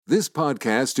This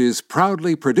podcast is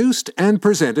proudly produced and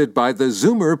presented by the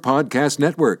Zoomer Podcast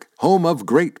Network, home of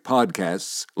great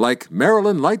podcasts like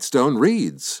Marilyn Lightstone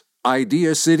Reads,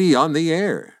 Idea City on the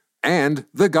Air, and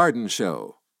The Garden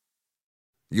Show.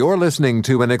 You're listening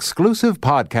to an exclusive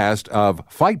podcast of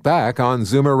Fight Back on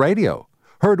Zoomer Radio,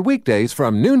 heard weekdays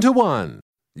from noon to 1.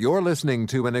 You're listening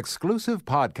to an exclusive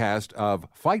podcast of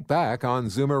Fight Back on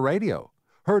Zoomer Radio,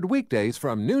 heard weekdays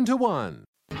from noon to 1.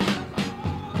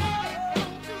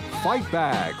 Fight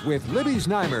Back with Libby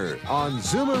Znaimer on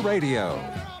Zoomer Radio.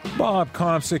 Bob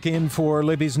Komsic in for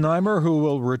Libby Znaimer, who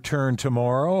will return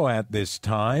tomorrow at this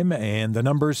time. And the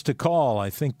numbers to call, I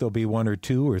think there'll be one or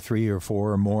two or three or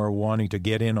four or more wanting to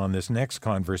get in on this next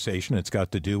conversation. It's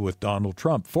got to do with Donald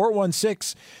Trump.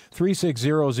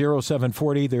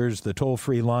 416-360-0740. There's the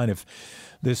toll-free line if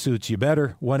this suits you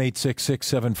better,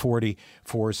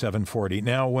 1-866-740-4740.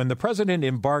 Now, when the president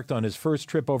embarked on his first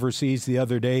trip overseas the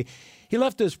other day, he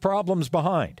left his problems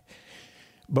behind.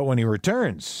 But when he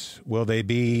returns, will they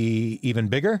be even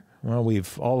bigger? Well,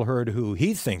 we've all heard who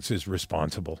he thinks is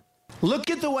responsible. Look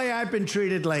at the way I've been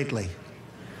treated lately,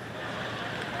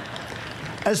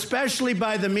 especially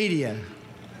by the media.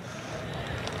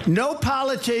 No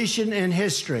politician in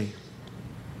history,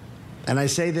 and I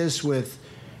say this with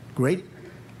great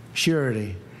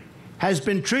surety, has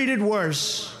been treated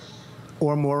worse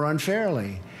or more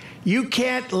unfairly. You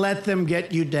can't let them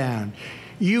get you down.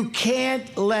 You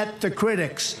can't let the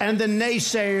critics and the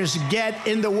naysayers get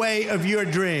in the way of your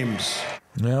dreams.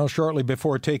 Well, shortly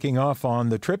before taking off on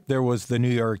the trip, there was the New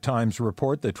York Times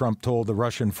report that Trump told the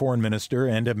Russian foreign minister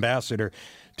and ambassador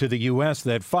to the U.S.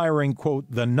 that firing, quote,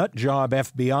 the nutjob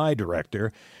FBI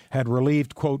director had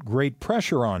relieved, quote, great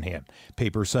pressure on him.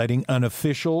 Paper citing an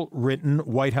official written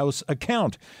White House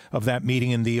account of that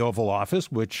meeting in the Oval Office,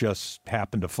 which just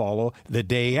happened to follow the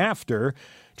day after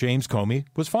James Comey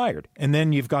was fired. And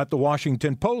then you've got the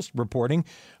Washington Post reporting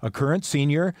a current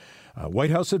senior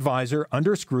White House advisor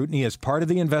under scrutiny as part of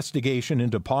the investigation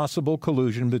into possible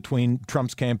collusion between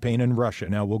Trump's campaign and Russia.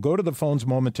 Now, we'll go to the phones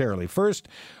momentarily. First,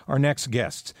 our next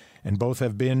guests, and both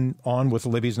have been on with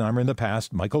Libby Znaimer in the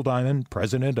past, Michael Diamond,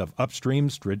 president of Upstream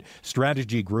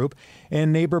Strategy Group,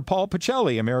 and neighbor Paul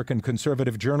Pacelli, American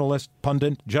conservative journalist,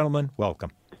 pundit. Gentlemen,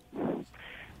 welcome.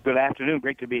 Good afternoon.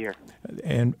 Great to be here.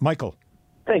 And Michael.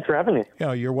 Thanks for having me.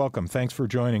 Yeah, you're welcome. Thanks for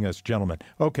joining us, gentlemen.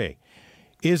 Okay.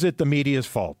 Is it the media's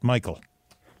fault? Michael.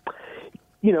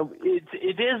 You know,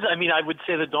 it is. I mean, I would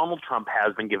say that Donald Trump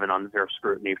has been given unfair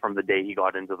scrutiny from the day he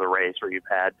got into the race, where you've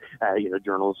had,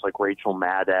 journalists like Rachel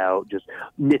Maddow just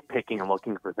nitpicking and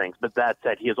looking for things. But that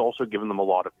said, he has also given them a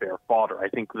lot of fair fodder. I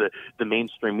think the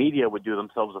mainstream media would do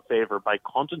themselves a favor by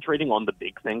concentrating on the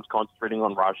big things, concentrating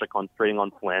on Russia, concentrating on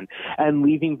Flynn, and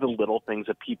leaving the little things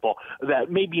that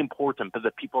may be important, but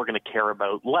that people are going to care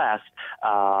about less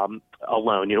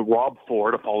alone. You know, Rob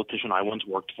Ford, a politician I once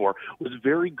worked for, was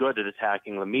very good at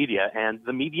attacking the media, and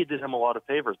the media did him a lot of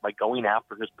favors by going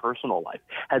after his personal life.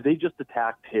 Had they just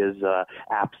attacked his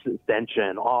abstention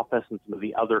in office and some of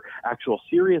the other actual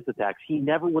serious attacks, he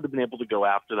never would have been able to go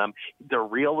after them. The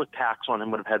real attacks on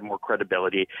him would have had more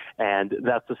credibility, and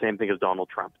that's the same thing as Donald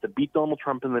Trump. To beat Donald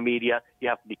Trump in the media, you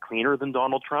have to be cleaner than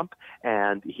Donald Trump,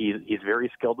 and he's very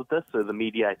skilled at this, so the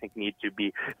media, I think, need to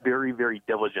be very, very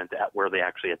diligent at where they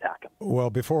actually attack him. Well,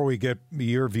 before we get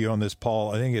your view on this,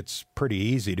 Paul, I think it's pretty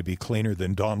easy to be cleaner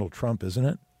than Donald Trump, isn't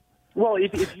it? Well,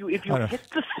 if you hit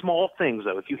the small things,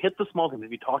 though, if you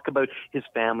talk about his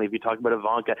family, if you talk about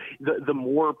Ivanka, the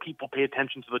more people pay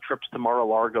attention to the trips to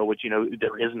Mar-a-Lago, which,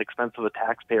 there is an expense to the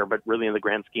taxpayer, but really in the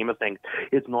grand scheme of things,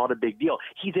 it's not a big deal.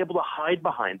 He's able to hide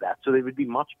behind that. So they would be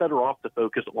much better off to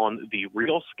focus on the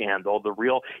real scandal, the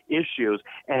real issues,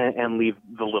 and leave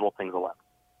the little things alone.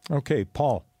 Okay,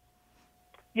 Paul.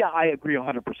 Yeah, I agree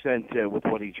 100% with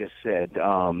what he just said.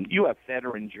 You have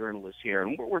veteran journalists here,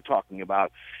 and we're talking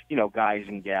about, guys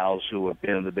and gals who have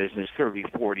been in the business 30,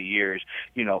 40 years,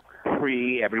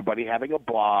 pre-everybody having a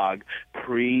blog,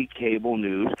 pre-cable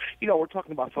news. We're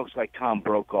talking about folks like Tom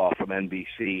Brokaw from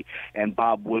NBC and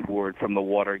Bob Woodward from the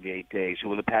Watergate days,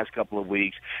 who in the past couple of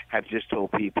weeks have just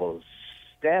told people,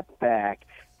 step back,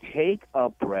 take a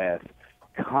breath,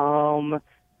 calm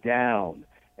down.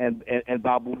 And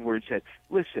Bob Woodward said,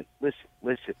 listen.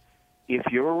 If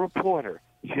you're a reporter,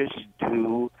 just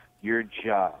do your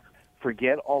job.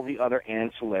 Forget all the other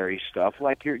ancillary stuff,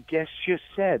 like your guest just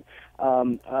said.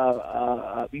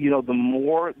 the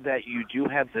more that you do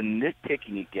have the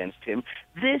nitpicking against him,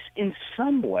 this in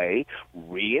some way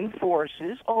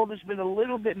reinforces, there's been a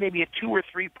little bit, maybe a 2 or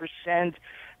 3%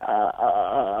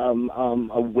 a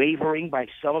wavering by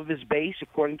some of his base,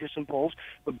 according to some polls.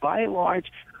 But by and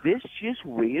large, this just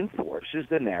reinforces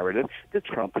the narrative that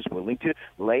Trump is willing to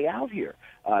lay out here.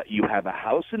 You have a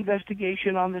House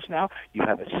investigation on this now. You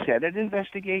have a Senate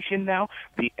investigation now.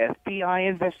 The FBI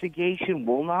investigation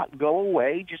will not go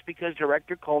away just because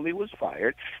Director Comey was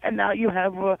fired. And now you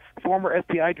have former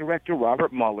FBI Director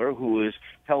Robert Mueller, who is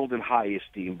held in high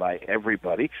esteem by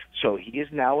everybody. So he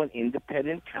is now an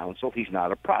independent counsel. He's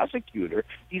not a prosecutor.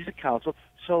 He's a counsel.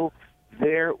 So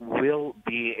there will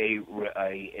be a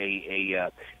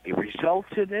result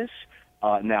to this.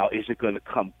 Now, is it going to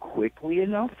come quickly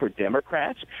enough for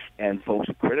Democrats and folks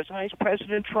who criticize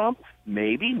President Trump?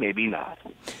 Maybe, maybe not.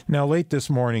 Now, late this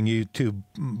morning, you two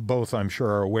both, I'm sure,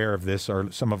 are aware of this,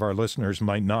 or some of our listeners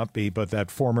might not be, but that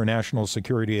former National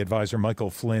Security Advisor Michael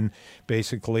Flynn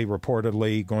basically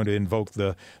reportedly going to invoke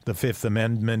the Fifth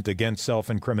Amendment against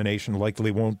self-incrimination, likely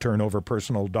won't turn over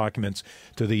personal documents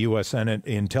to the U.S. Senate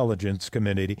Intelligence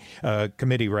Committee,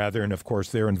 and of course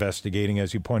they're investigating,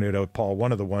 as you pointed out, Paul,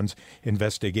 one of the ones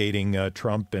investigating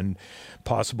Trump and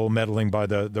possible meddling by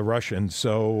the Russians.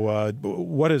 So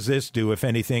what does this do, if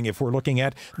anything, if we're looking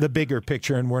at the bigger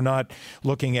picture and we're not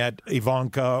looking at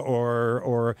Ivanka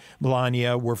or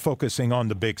Melania, we're focusing on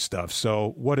the big stuff.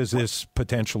 So what does this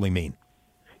potentially mean?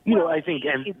 I think,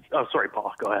 sorry,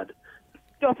 Paul, go ahead.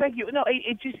 No, thank you. No,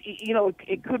 it just,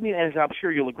 it could mean, as I'm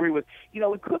sure you'll agree with,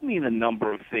 it could mean a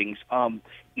number of things.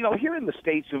 Here in the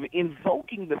States, of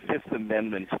invoking the Fifth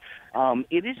Amendment,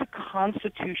 it is a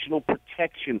constitutional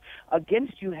protection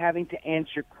against you having to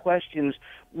answer questions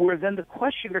where then the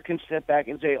questioner can step back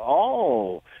and say,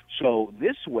 oh, so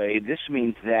this way, this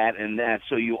means that and that,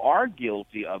 so you are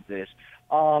guilty of this.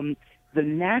 The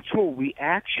natural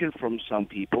reaction from some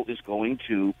people is going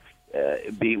to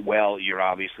be, well, you're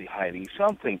obviously hiding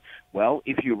something. Well,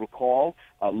 if you recall,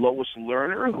 Lois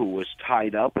Lerner, who was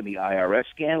tied up in the IRS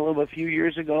scandal of a few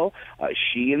years ago,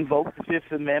 she invoked the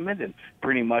Fifth Amendment and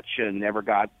pretty much never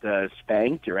got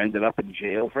spanked or ended up in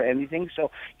jail for anything. So,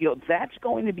 that's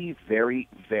going to be very,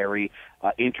 very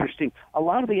interesting. A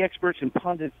lot of the experts and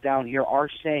pundits down here are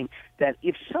saying that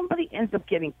if somebody ends up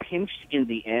getting pinched in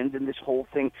the end in this whole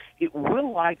thing, it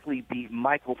will likely be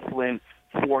Michael Flynn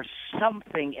for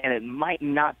something, and it might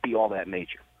not be all that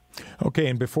major. Okay,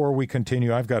 and before we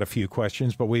continue, I've got a few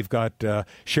questions, but we've got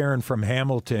Sharon from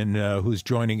Hamilton who's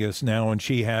joining us now, and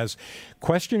she has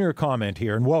question or comment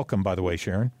here. And welcome, by the way,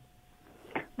 Sharon.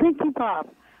 Thank you, Bob.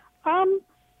 I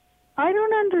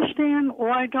don't understand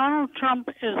why Donald Trump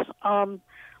is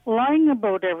lying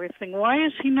about everything. Why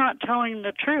is he not telling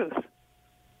the truth?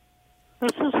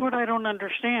 This is what I don't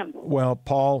understand. Well,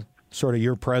 Paul, sort of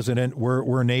your president,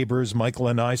 we're neighbors, Michael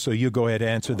and I, so you go ahead and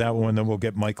answer that one, then we'll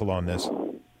get Michael on this.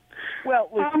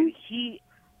 Well, listen, he's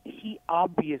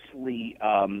obviously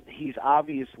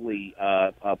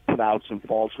put out some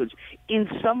falsehoods in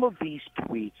some of these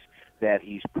tweets that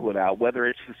he's put out, whether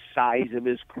it's the size of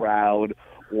his crowd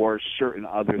or certain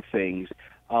other things.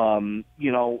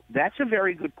 That's a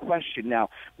very good question. Now,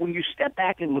 when you step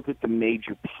back and look at the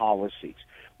major policies,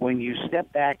 when you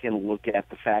step back and look at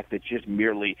the fact that just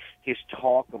merely his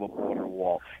talk of a border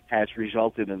wall has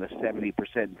resulted in a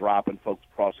 70% drop in folks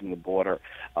crossing the border,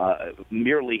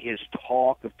 merely his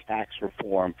talk of tax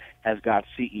reform has got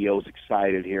CEOs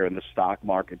excited here in the stock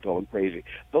market going crazy.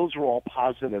 Those are all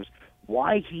positives.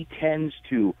 Why he tends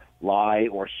to lie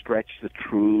or stretch the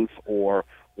truth or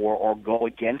go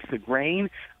against the grain,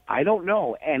 I don't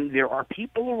know. And there are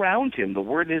people around him, the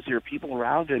word is there are people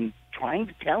around him trying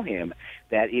to tell him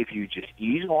that if you just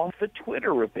ease off the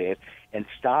Twitter a bit and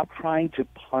stop trying to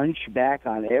punch back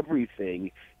on everything,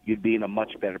 you'd be in a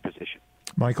much better position.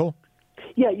 Michael?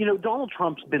 Yeah, Donald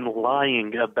Trump's been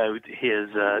lying about his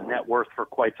net worth for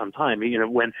quite some time.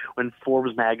 When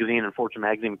Forbes magazine and Fortune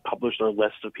magazine published a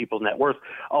list of people's net worth,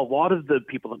 a lot of the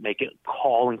people that make it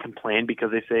call and complain because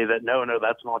they say that, no,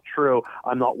 that's not true.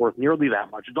 I'm not worth nearly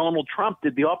that much. Donald Trump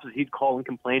did the opposite. He'd call and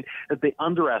complain that they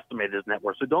underestimated his net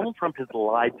worth. So Donald Trump has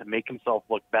lied to make himself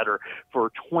look better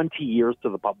for 20 years to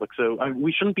the public. So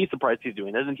we shouldn't be surprised he's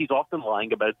doing this. And he's often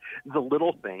lying about the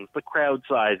little things, the crowd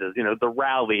sizes, the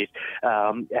rallies,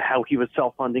 how he was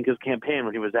self-funding his campaign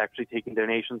when he was actually taking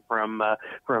donations from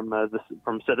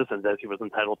citizens, as he was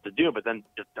entitled to do. But then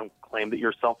just don't claim that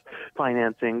you're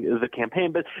self-financing the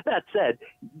campaign. But that said,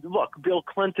 look, Bill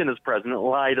Clinton as president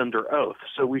lied under oath,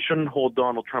 so we shouldn't hold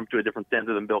Donald Trump to a different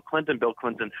standard than Bill Clinton. Bill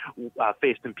Clinton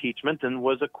faced impeachment and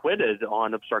was acquitted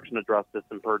on obstruction of justice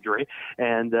and perjury.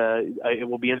 And it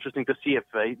will be interesting to see if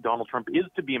Donald Trump is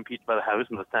to be impeached by the House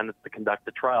and the Senate to conduct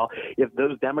a trial, if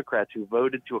those Democrats who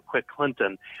voted to acquit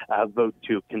Clinton vote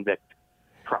to convict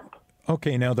Trump.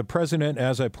 Okay, now the president,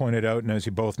 as I pointed out, and as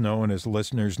you both know and as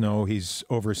listeners know, he's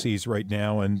overseas right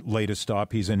now, and latest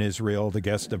stop, he's in Israel, the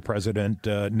guest of President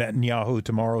Netanyahu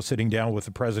tomorrow, sitting down with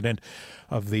the president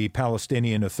of the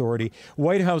Palestinian Authority.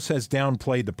 White House has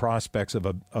downplayed the prospects of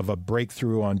a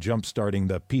breakthrough on jumpstarting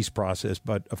the peace process,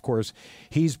 but of course,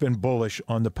 he's been bullish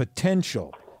on the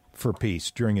potential for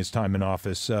peace during his time in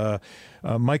office.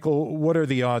 Michael, what are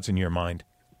the odds in your mind?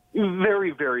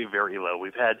 Very, very, very low.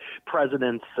 We've had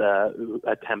presidents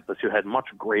attempt this who had much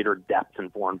greater depth in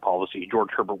foreign policy. George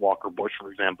Herbert Walker Bush,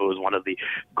 for example, was one of the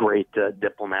great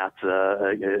diplomats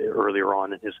earlier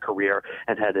on in his career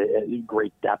and had a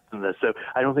great depth in this. So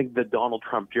I don't think the Donald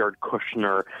Trump, Jared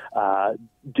Kushner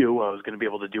duo is going to be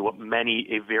able to do what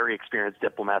many very experienced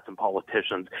diplomats and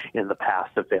politicians in the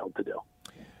past have failed to do.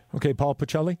 Okay, Paul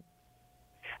Pacelli?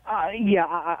 Yeah,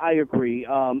 I agree.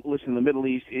 Listen, the Middle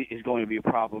East is going to be a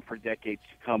problem for decades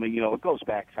to come. And, it goes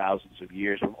back thousands of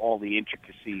years with all the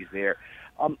intricacies there.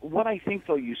 What I think,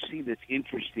 though, you see that's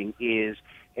interesting is,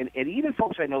 and even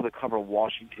folks I know that cover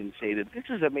Washington say that this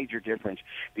is a major difference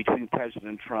between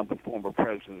President Trump and former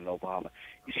President Obama.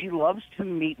 He loves to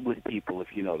meet with people, if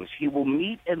you notice. He will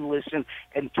meet and listen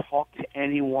and talk to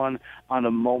anyone on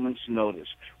a moment's notice,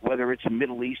 whether it's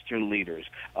Middle Eastern leaders,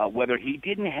 whether he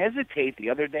didn't hesitate the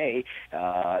other day,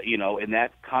 in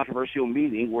that controversial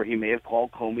meeting where he may have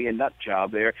called Comey a nut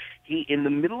job there. He, in the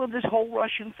middle of this whole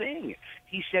Russian thing,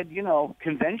 he said,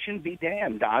 convention be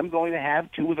damned. I'm going to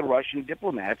have two of the Russian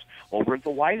diplomats over at the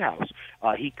White House.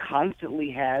 He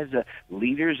constantly has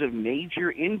leaders of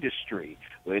major industry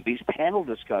with these panel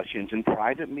discussions and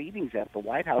private meetings at the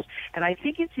White House. And I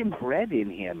think it's inbred in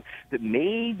him that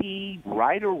maybe,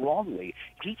 right or wrongly,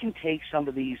 he can take some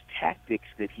of these tactics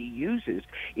that he uses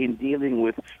in dealing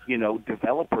with,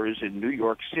 developers in New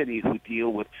York City who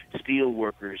deal with steel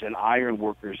workers and iron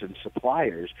workers and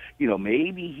suppliers.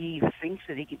 Maybe he thinks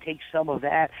that he can take some of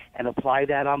that and apply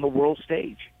that on the world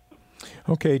stage.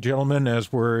 Okay, gentlemen,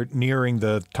 as we're nearing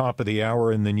the top of the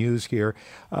hour in the news here,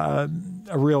 a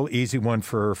real easy one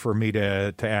for me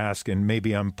to ask, and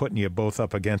maybe I'm putting you both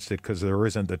up against it because there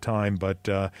isn't the time, but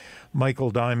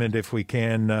Michael Diamond, if we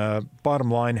can,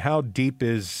 bottom line, how deep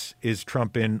is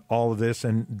Trump in all of this,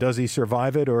 and does he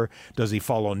survive it, or does he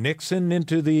follow Richard Nixon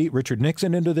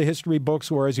into the history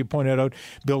books, or as you pointed out,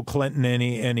 Bill Clinton,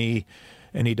 and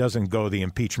he doesn't go the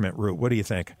impeachment route? What do you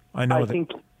think?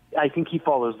 I think he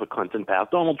follows the Clinton path.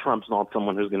 Donald Trump's not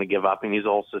someone who's going to give up, and he's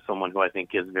also someone who I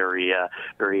think is very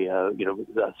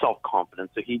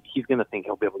self-confident. So he's going to think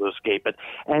he'll be able to escape it.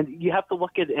 And you have to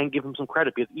look at and give him some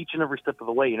credit, because each and every step of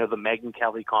the way, the Megyn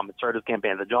Kelly comments, started his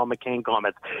campaign, the John McCain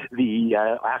comments, the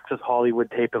Access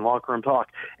Hollywood tape and locker room talk,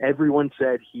 everyone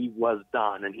said he was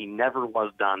done, and he never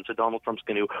was done. So Donald Trump's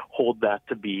going to hold that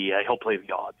to be, he'll play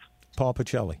the odds. Paul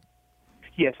Pacelli.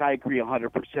 Yes, I agree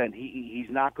 100%. He's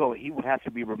not going. He would have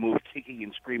to be removed, kicking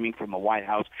and screaming from the White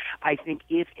House. I think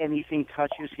if anything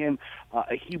touches him,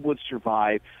 he would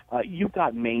survive. You've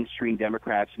got mainstream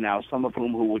Democrats now, some of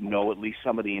whom who would know at least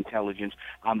some of the intelligence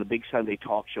on the big Sunday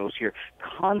talk shows here,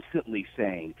 constantly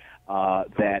saying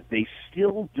that they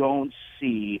still don't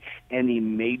see any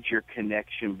major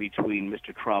connection between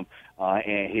Mr. Trump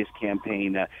and his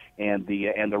campaign and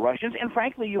the Russians. And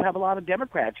frankly, you have a lot of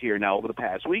Democrats here now over the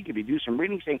past week, if you do some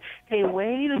reading, saying, hey,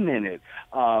 wait a minute,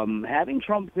 having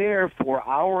Trump there for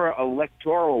our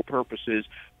electoral purposes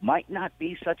might not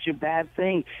be such a bad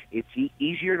thing. It's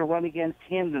easier to run against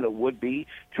him than it would be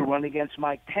to run against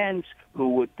Mike Pence,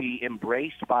 who would be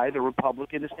embraced by the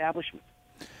Republican establishment.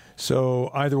 So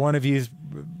either one of you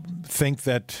think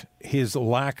that his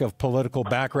lack of political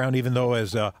background, even though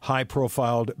as a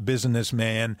high-profile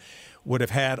businessman would have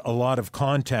had a lot of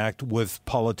contact with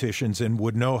politicians and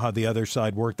would know how the other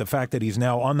side worked, the fact that he's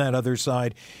now on that other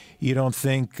side, you don't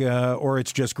think, or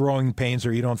it's just growing pains,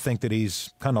 or you don't think that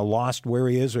he's kind of lost where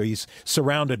he is, or he's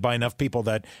surrounded by enough people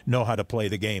that know how to play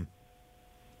the game?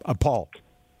 Paul.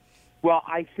 Well,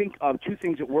 I think two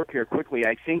things at work here quickly.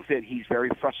 I think that he's very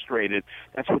frustrated.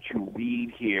 That's what you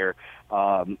read here.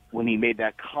 When he made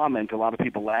that comment, a lot of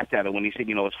people laughed at it when he said,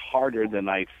 it's harder than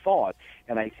I thought.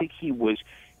 And I think he was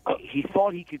he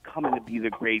thought he could come in and be the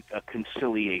great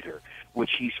conciliator, which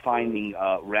he's finding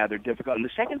rather difficult. And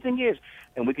the second thing is,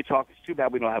 and we could talk, it's too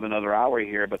bad we don't have another hour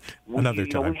here, but we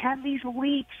have these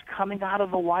leaks coming out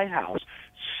of the White House.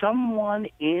 Someone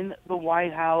in the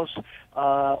White House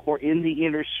or in the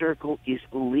inner circle is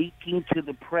leaking to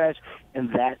the press,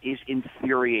 and that is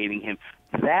infuriating him.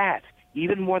 That,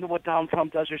 even more than what Donald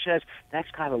Trump does or says, that's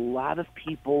got a lot of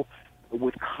people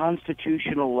with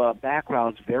constitutional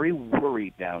backgrounds very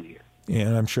worried down here. Yeah,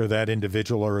 and I'm sure that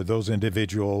individual or those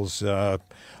individuals, I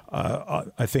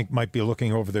think, might be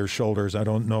looking over their shoulders. I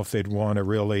don't know if they'd want to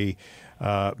really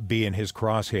be in his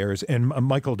crosshairs. And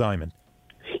Michael Diamond.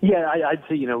 Yeah, I'd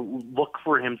say, look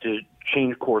for him to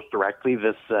change course directly.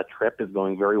 This trip is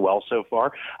going very well so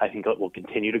far. I think it will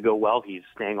continue to go well. He's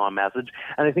staying on message.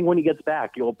 And I think when he gets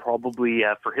back, you'll probably,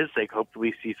 for his sake,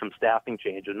 hopefully see some staffing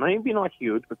changes. Maybe not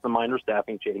huge, but some minor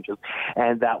staffing changes.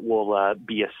 And that will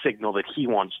be a signal that he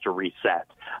wants to reset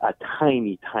a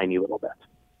tiny, tiny little bit.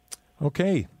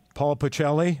 Okay. Paul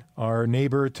Pacelli, our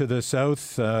neighbor to the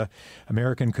south,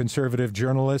 American conservative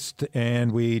journalist,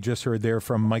 and we just heard there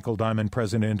from Michael Diamond,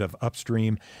 president of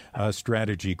Upstream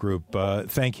Strategy Group.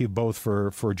 Thank you both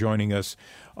for joining us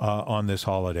on this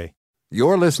holiday.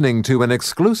 You're listening to an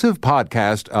exclusive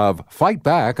podcast of Fight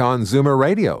Back on Zoomer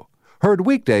Radio, heard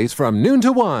weekdays from noon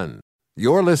to 1.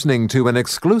 You're listening to an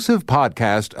exclusive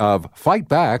podcast of Fight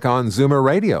Back on Zoomer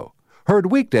Radio, heard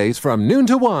weekdays from noon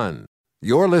to 1.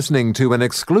 You're listening to an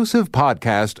exclusive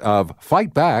podcast of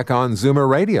Fight Back on Zoomer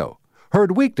Radio,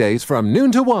 heard weekdays from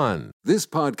noon to 1. This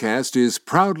podcast is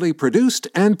proudly produced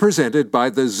and presented by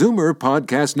the Zoomer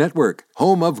Podcast Network,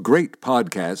 home of great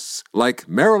podcasts like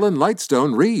Marilyn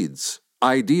Lightstone Reads,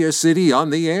 Idea City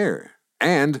on the Air,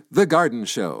 and The Garden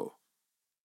Show.